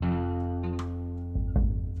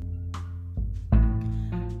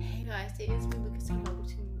it is me, Lucas, and welcome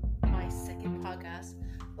to my second podcast,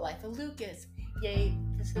 Life of Lucas. Yay,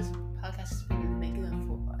 this podcast has been in the making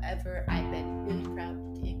of forever. I've been really proud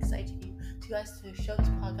and excited to guys to show this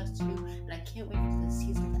podcast to, and I can't wait for the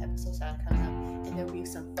season of episodes that are coming up, and there will be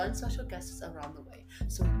some fun special guests around the way.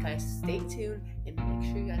 So guys, stay tuned, and make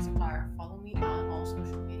sure you guys are following me on all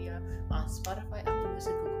social media, on Spotify, Apple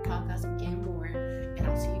Music, Google Podcasts, and more. And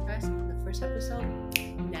I'll see you guys in the first episode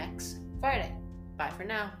next Friday. Bye for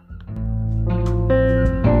now.